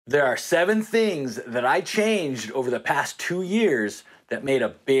There are 7 things that I changed over the past 2 years that made a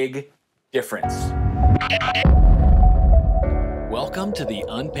big difference. Welcome to the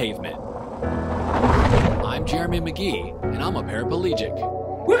UNPavement. I'm Jeremy McGhee, and I'm a paraplegic.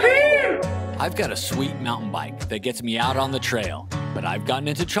 Woohoo! I've got a sweet mountain bike that gets me out on the trail, but I've gotten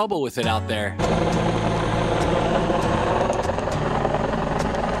into trouble with it out there.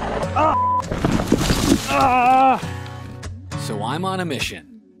 So I'm on a mission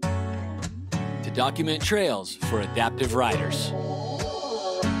to document trails for adaptive riders.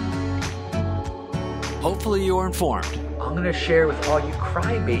 Hopefully you're informed. I'm gonna share with all you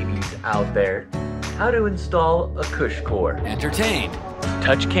crybabies out there how to install a cush core. Entertained,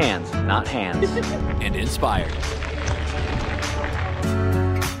 touch cans, not hands, and inspired.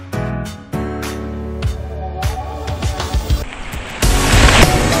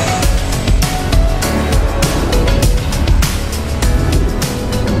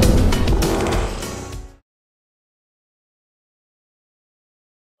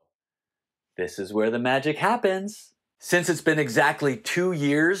 This is where the magic happens. Since it's been exactly 2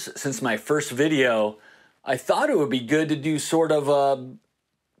 years since my first video, I thought it would be good to do sort of a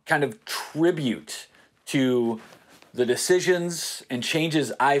kind of tribute to the decisions and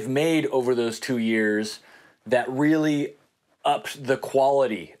changes I've made over those 2 years that really upped the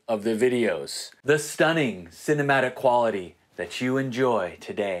quality of the videos. The stunning cinematic quality that you enjoy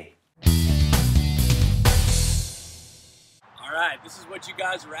today. All right, this is what you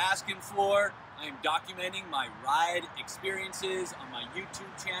guys were asking for. I am documenting my ride experiences on my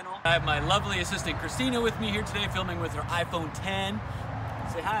YouTube channel. I have my lovely assistant Christina with me here today, filming with her iPhone 10.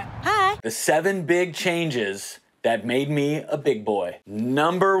 Say hi. Hi. The 7 big changes that made me a big boy.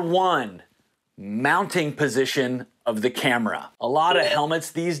 Number 1, mounting position of the camera. A lot of helmets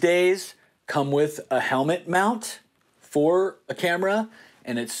these days come with a helmet mount for a camera,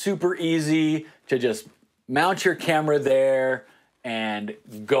 and it's super easy to just mount your camera there and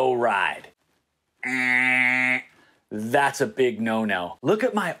go ride. That's a big no-no. Look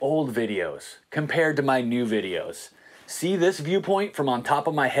at my old videos compared to my new videos. See this viewpoint from on top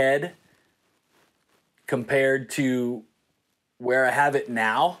of my head compared to where I have it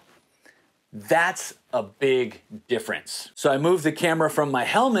now? That's a big difference. So I moved the camera from my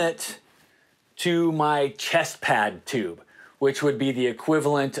helmet to my chest pad tube, which would be the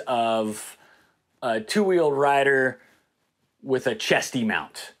equivalent of a 2-wheeled rider with a chesty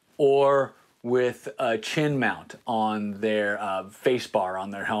mount or with a chin mount on their face bar on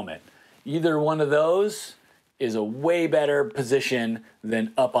their helmet. Either one of those is a way better position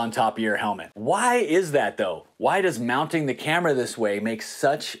than up on top of your helmet. Why is that though? Why does mounting the camera this way make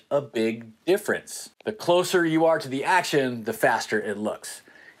such a big difference? The closer you are to the action, the faster it looks.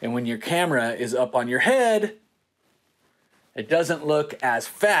 And when your camera is up on your head, it doesn't look as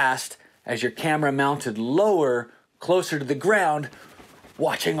fast as your camera mounted lower, closer to the ground,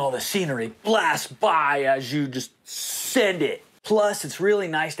 watching all the scenery blast by as you just send it. Plus, it's really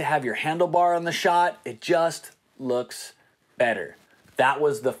nice to have your handlebar on the shot. It just looks better. That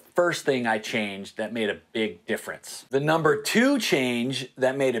was the first thing I changed that made a big difference. The number 2 change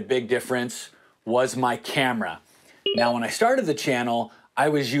that made a big difference was my camera. Now, when I started the channel, I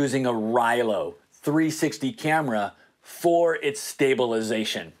was using a Rilo 360 camera for its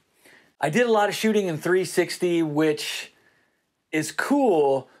stabilization. I did a lot of shooting in 360, which is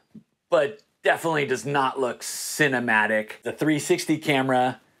cool, but definitely does not look cinematic. The 360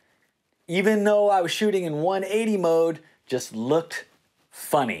 camera, even though I was shooting in 180 mode, just looked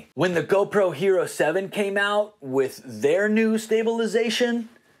funny. When the GoPro Hero 7 came out with their new stabilization,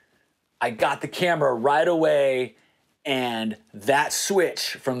 I got the camera right away, and that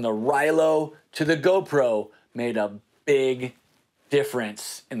switch from the Rilo to the GoPro made a big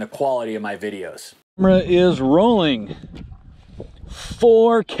difference in the quality of my videos. Camera is rolling.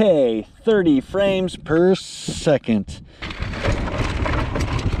 4K, 30 frames per second.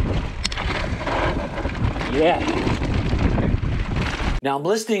 Yeah. Now I'm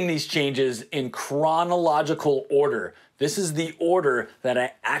listing these changes in chronological order. This is the order that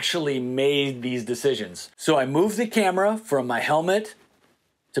I actually made these decisions. So I moved the camera from my helmet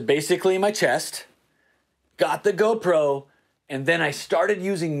to basically my chest, got the GoPro, and then I started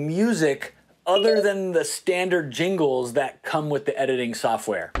using music other than the standard jingles that come with the editing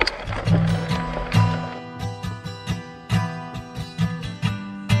software.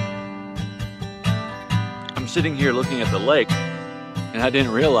 I'm sitting here looking at the lake, and I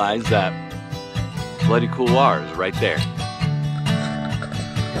didn't realize that Bloody Couloir is right there.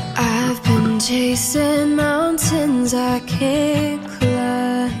 I've been chasing mountains I can't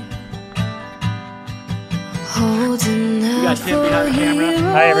climb, holding You got out Tim behind the for camera. heroes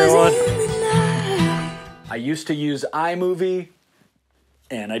Hi, everyone. in the night. I used to use iMovie,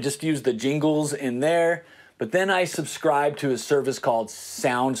 and I just used the jingles in there. But then I subscribed to a service called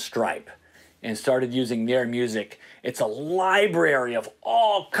Soundstripe and started using their music. It's a library of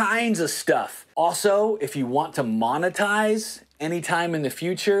all kinds of stuff. Also, if you want to monetize anytime in the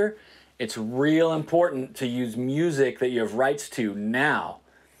future, it's real important to use music that you have rights to now.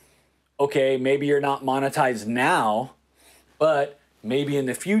 Okay, maybe you're not monetized now, but maybe in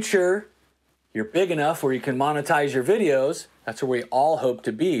the future, you're big enough where you can monetize your videos. That's where we all hope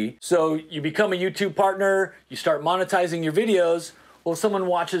to be. So you become a YouTube partner, you start monetizing your videos. Well, if someone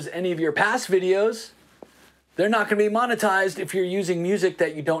watches any of your past videos, they're not gonna be monetized if you're using music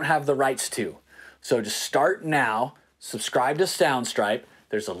that you don't have the rights to. So just start now, subscribe to Soundstripe.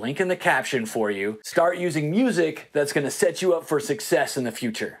 There's a link in the caption for you. Start using music that's gonna set you up for success in the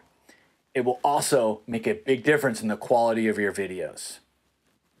future. It will also make a big difference in the quality of your videos.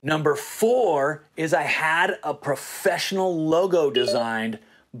 Number 4 is I had a professional logo designed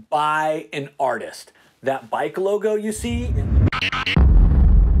by an artist. That bike logo you see,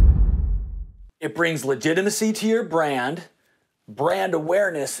 it brings legitimacy to your brand. Brand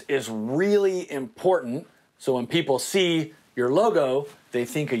awareness is really important. So when people see your logo, they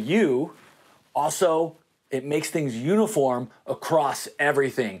think of you. Also, it makes things uniform across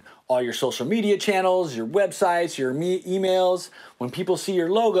everything. All your social media channels, your websites, your emails. When people see your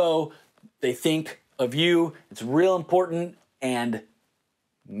logo, they think of you. It's real important and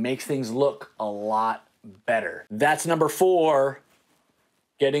makes things look a lot better. That's number 4,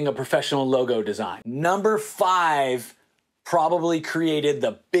 getting a professional logo design. Number 5 probably created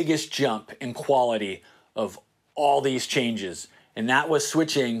the biggest jump in quality of all these changes, and that was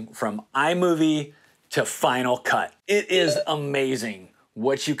switching from iMovie to Final Cut. It is amazing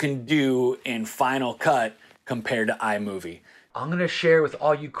what you can do in Final Cut compared to iMovie. I'm gonna share with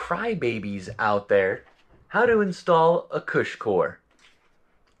all you crybabies out there how to install a Cush core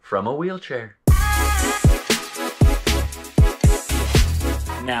from a wheelchair.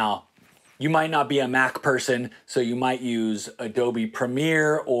 Now, you might not be a Mac person, so you might use Adobe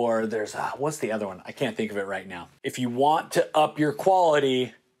Premiere, or there's, what's the other one? I can't think of it right now. If you want to up your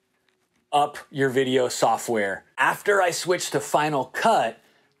quality, up your video software. After I switched to Final Cut,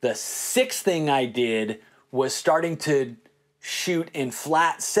 the 6th thing I did was starting to shoot in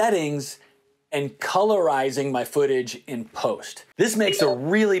flat settings and colorizing my footage in post. This makes a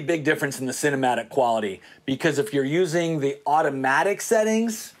really big difference in the cinematic quality, because if you're using the automatic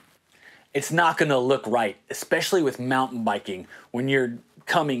settings, it's not gonna look right, especially with mountain biking. When you're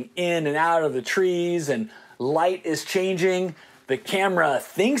coming in and out of the trees and light is changing, the camera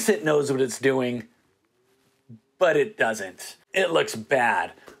thinks it knows what it's doing, but it doesn't. It looks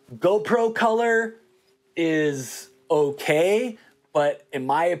bad. GoPro color is okay, but in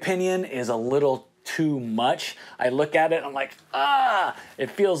my opinion is a little too much. I look at it, I'm like, it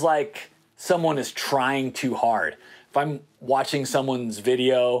feels like someone is trying too hard. If I'm watching someone's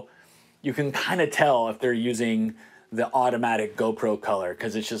video, you can kind of tell if they're using the automatic GoPro color,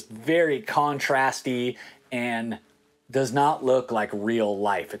 because it's just very contrasty and does not look like real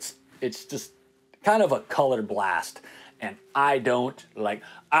life. It's just kind of a color blast, and I don't like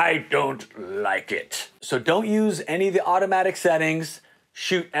it. So don't use any of the automatic settings.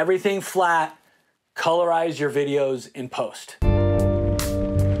 Shoot everything flat. Colorize your videos in post.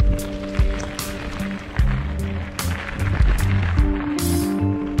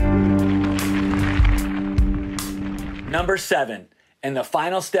 Number 7, and the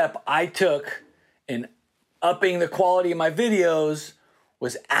final step I took in upping the quality of my videos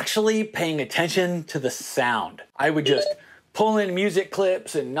was actually paying attention to the sound. I would just pull in music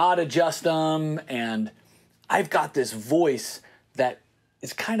clips and not adjust them, and I've got this voice that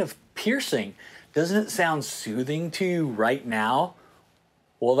is kind of piercing. Doesn't it sound soothing to you right now?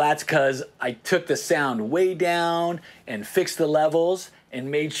 Well, that's because I took the sound way down and fixed the levels and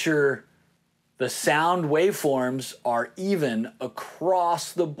made sure the sound waveforms are even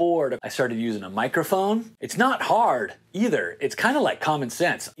across the board. I started using a microphone. It's not hard either. It's kind of like common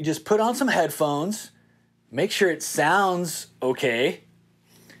sense. You just put on some headphones, make sure it sounds okay,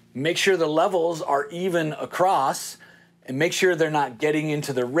 make sure the levels are even across, and make sure they're not getting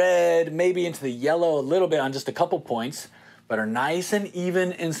into the red, maybe into the yellow a little bit on just a couple points, but are nice and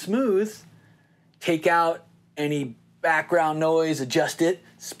even and smooth. Take out any background noise, adjust it,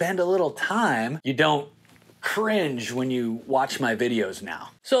 spend a little time. You don't cringe when you watch my videos now.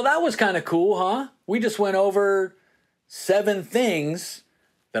 So that was kind of cool, huh? We just went over 7 things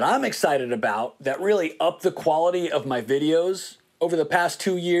that I'm excited about that really up the quality of my videos over the past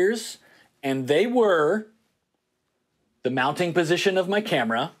 2 years. And they were the mounting position of my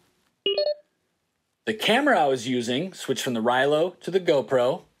camera, the camera I was using, switched from the Rilo to the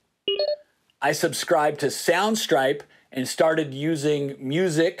GoPro. I subscribed to Soundstripe and started using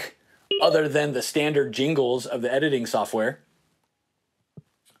music other than the standard jingles of the editing software.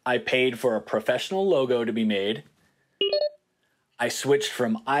 I paid for a professional logo to be made. I switched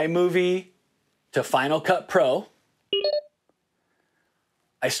from iMovie to Final Cut Pro.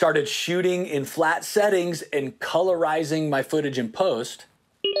 I started shooting in flat settings and colorizing my footage in post.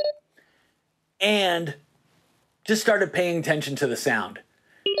 And just started paying attention to the sound.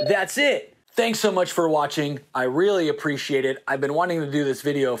 That's it. Thanks so much for watching. I really appreciate it. I've been wanting to do this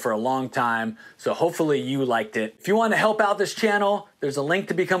video for a long time, so hopefully you liked it. If you want to help out this channel, there's a link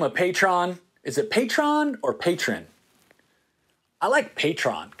to become a patron. Is it patron or patron? I like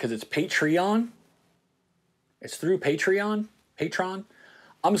patron because it's Patreon. It's through Patreon. Patron.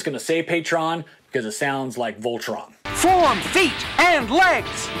 I'm just gonna say patron because it sounds like Voltron. Form feet and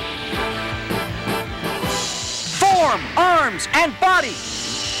legs. Form arms and body.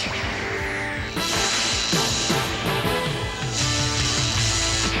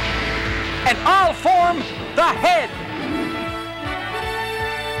 And all form the head.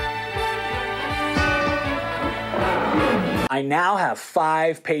 I now have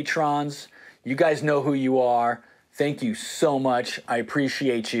 5 patrons. You guys know who you are. Thank you so much. I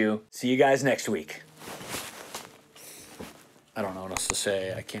appreciate you. See you guys next week. I don't know what else to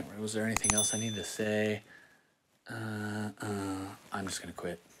say. I can't remember. Was there anything else I need to say? I'm just gonna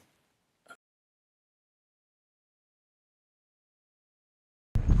quit.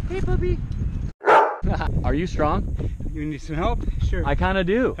 Hey, puppy. Are you strong? You need some help? Sure. I kind of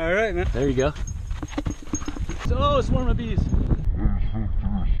do. All right, man. There you go. So, swarm of bees.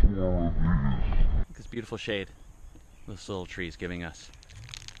 This beautiful shade this little tree is giving us.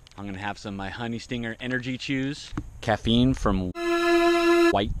 I'm gonna have some of my honey stinger energy chews. Caffeine from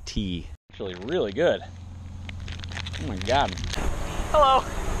white tea. Actually really good. Oh my God. Hello.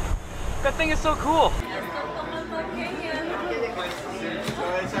 That thing is so cool.